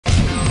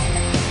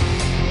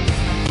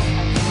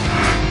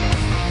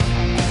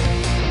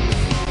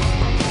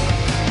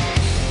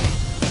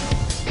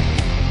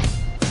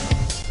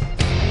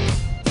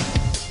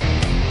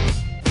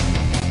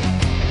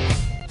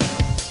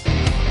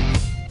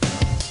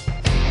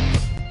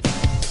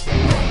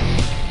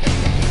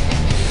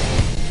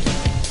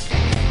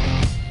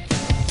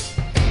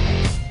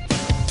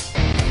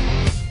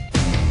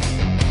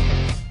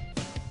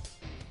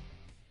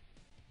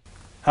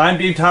I'm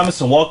Dave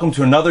Thomas and welcome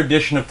to another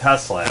edition of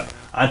Test Lab.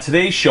 On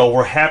today's show,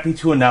 we're happy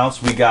to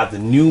announce we got the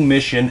new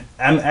Misson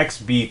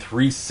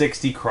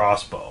MXB360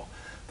 Crossbow.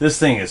 This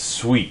thing is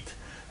sweet.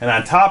 And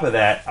on top of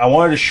that, I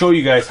wanted to show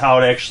you guys how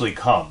it actually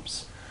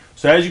comes.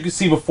 So as you can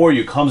see before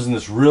you, it comes in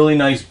this really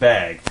nice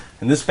bag.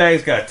 And this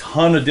bag's got a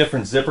ton of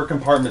different zipper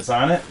compartments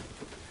on it.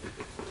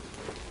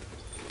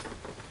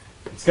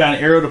 It's got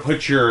an area to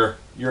put your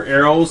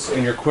arrows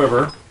and your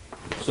quiver.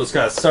 So it's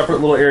got a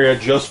separate little area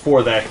just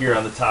for that here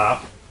on the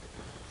top.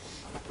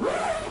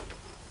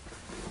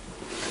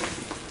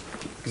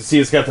 You can see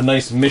it's got the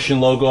nice Misson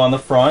logo on the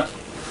front.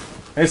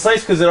 And it's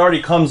nice because it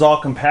already comes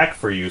all compact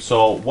for you.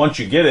 So once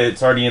you get it,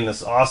 it's already in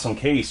this awesome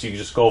case. You can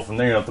just go from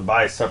there. You don't have to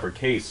buy a separate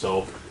case.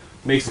 So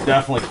it makes it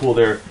definitely cool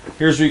there.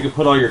 Here's where you can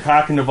put all your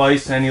cocking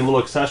device and any little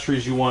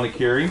accessories you want to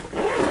carry.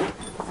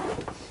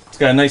 It's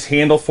got a nice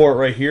handle for it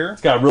right here.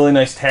 It's got a really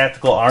nice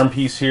tactical arm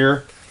piece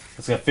here.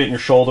 It's going to fit in your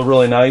shoulder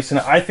really nice.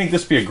 And I think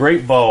this would be a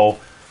great bow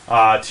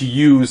to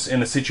use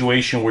in a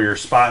situation where you're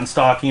spot and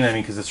stalking. I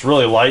mean, because it's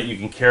really light, you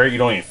can carry it, you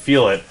don't even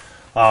feel it,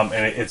 and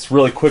it's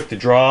really quick to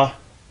draw.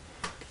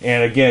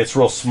 And again, it's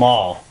real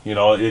small. You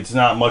know, it's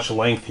not much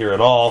length here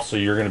at all, so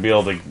you're going to be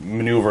able to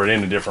maneuver it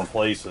into different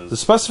places. The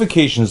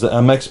specifications of the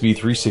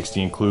MXB360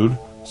 include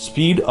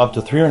speed up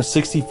to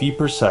 360 feet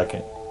per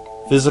second,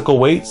 physical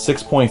weight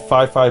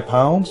 6.55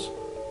 pounds,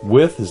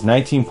 width is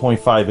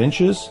 19.5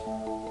 inches,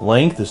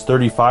 length is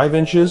 35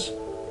 inches,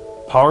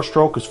 power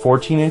stroke is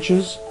 14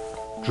 inches.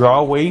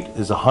 Draw weight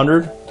is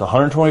 100 to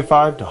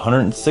 125 to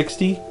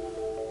 160.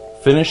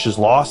 Finish is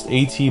Lost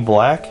AT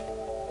Black.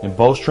 And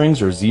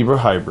bowstrings are Zebra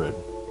Hybrid.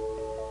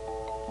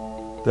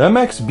 The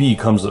MXB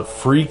comes with a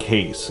free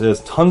case. It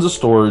has tons of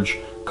storage,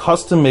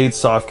 custom-made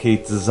soft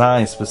case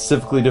designed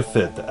specifically to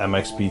fit the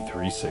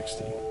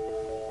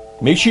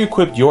MXB360. Make sure you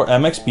equip your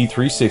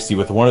MXB360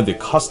 with one of the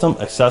custom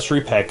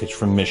accessory package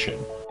from Misson.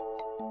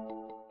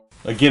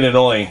 Again, at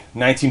only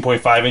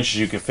 19.5 inches,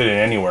 you can fit it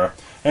anywhere.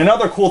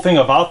 Another cool thing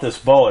about this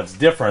bow, it's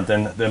different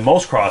than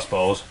most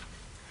crossbows,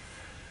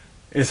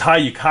 is how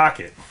you cock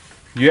it.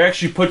 You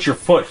actually put your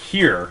foot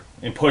here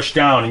and push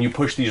down, and you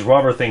push these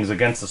rubber things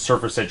against the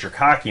surface that you're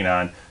cocking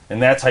on,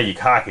 and that's how you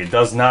cock it. It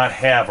does not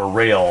have a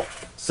rail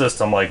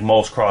system like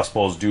most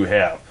crossbows do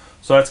have.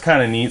 So that's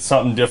kind of neat,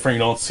 something different you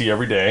don't see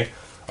every day.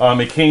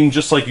 It came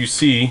just like you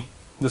see.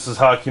 This is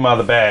how it came out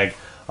of the bag,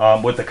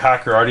 with the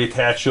cocker already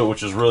attached to it,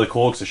 which is really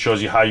cool because it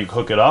shows you how you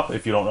hook it up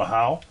if you don't know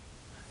how.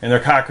 And their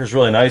cocker is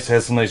really nice. It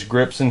has some nice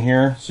grips in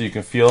here so you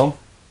can feel them.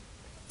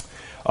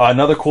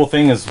 Another cool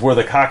thing is where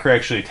the cocker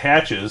actually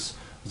attaches.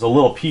 There's a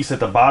little piece at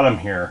the bottom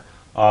here.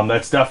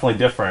 That's definitely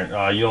different.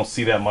 You don't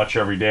see that much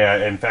every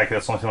day. In fact,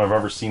 that's the only time I've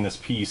ever seen this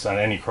piece on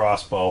any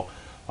crossbow.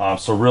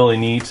 So really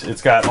neat.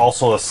 It's got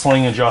also the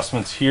sling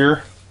adjustments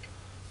here.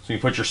 So you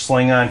put your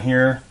sling on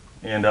here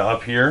and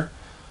up here.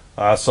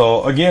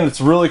 So again, it's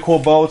a really cool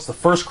bow. It's the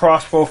first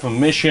crossbow from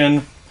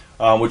Misson,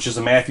 which is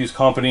a Matthews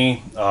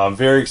company.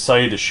 Very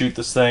excited to shoot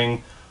this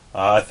thing.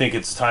 I think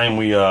it's time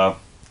we get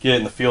it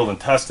in the field and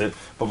test it.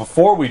 But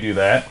before we do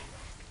that,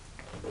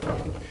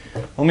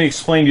 let me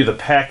explain to you the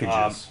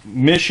packages.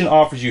 Misson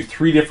offers you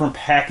 3 different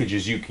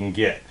packages you can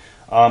get.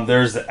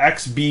 There's the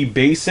XB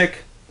Basic,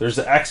 there's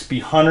the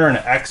XB Hunter, and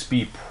the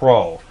XB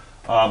Pro.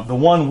 The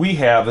one we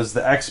have is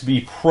the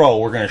XB Pro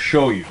we're going to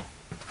show you.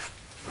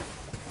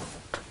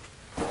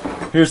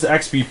 Here's the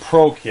XB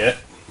Pro kit,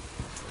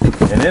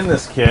 and in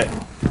this kit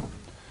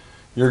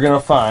you're going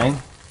to find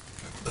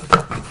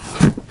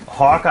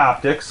Hawk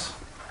optics,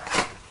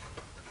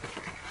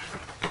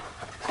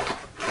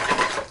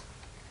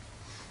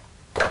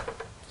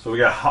 so we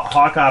got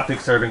Hawk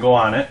optics that are going to go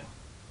on it.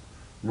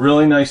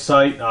 Really nice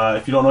sight.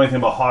 If you don't know anything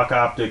about Hawk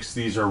optics,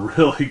 these are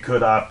really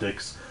good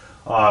optics.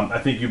 I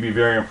think you'll be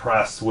very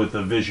impressed with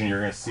the vision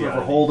you're going to see.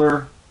 Quiver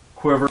holder,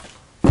 quiver,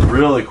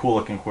 really cool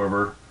looking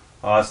quiver.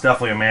 It's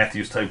definitely a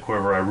Matthews type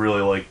quiver. I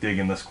really like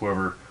digging this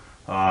quiver.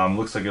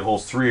 Looks like it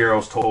holds 3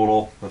 arrows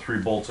total, or 3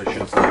 bolts I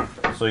should say.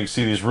 So you can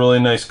see these really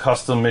nice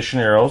custom Misson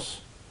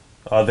arrows.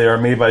 They are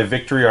made by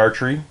Victory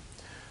Archery.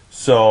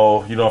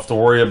 So you don't have to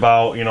worry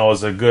about,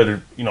 is a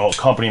good,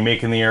 company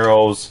making the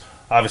arrows.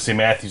 Obviously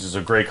Matthews is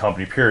a great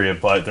company, period,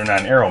 but they're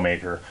not an arrow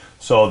maker.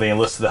 So they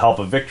enlisted the help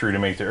of Victory to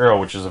make the arrow,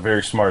 which is a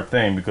very smart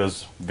thing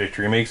because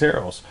Victory makes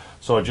arrows.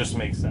 So it just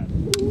makes sense.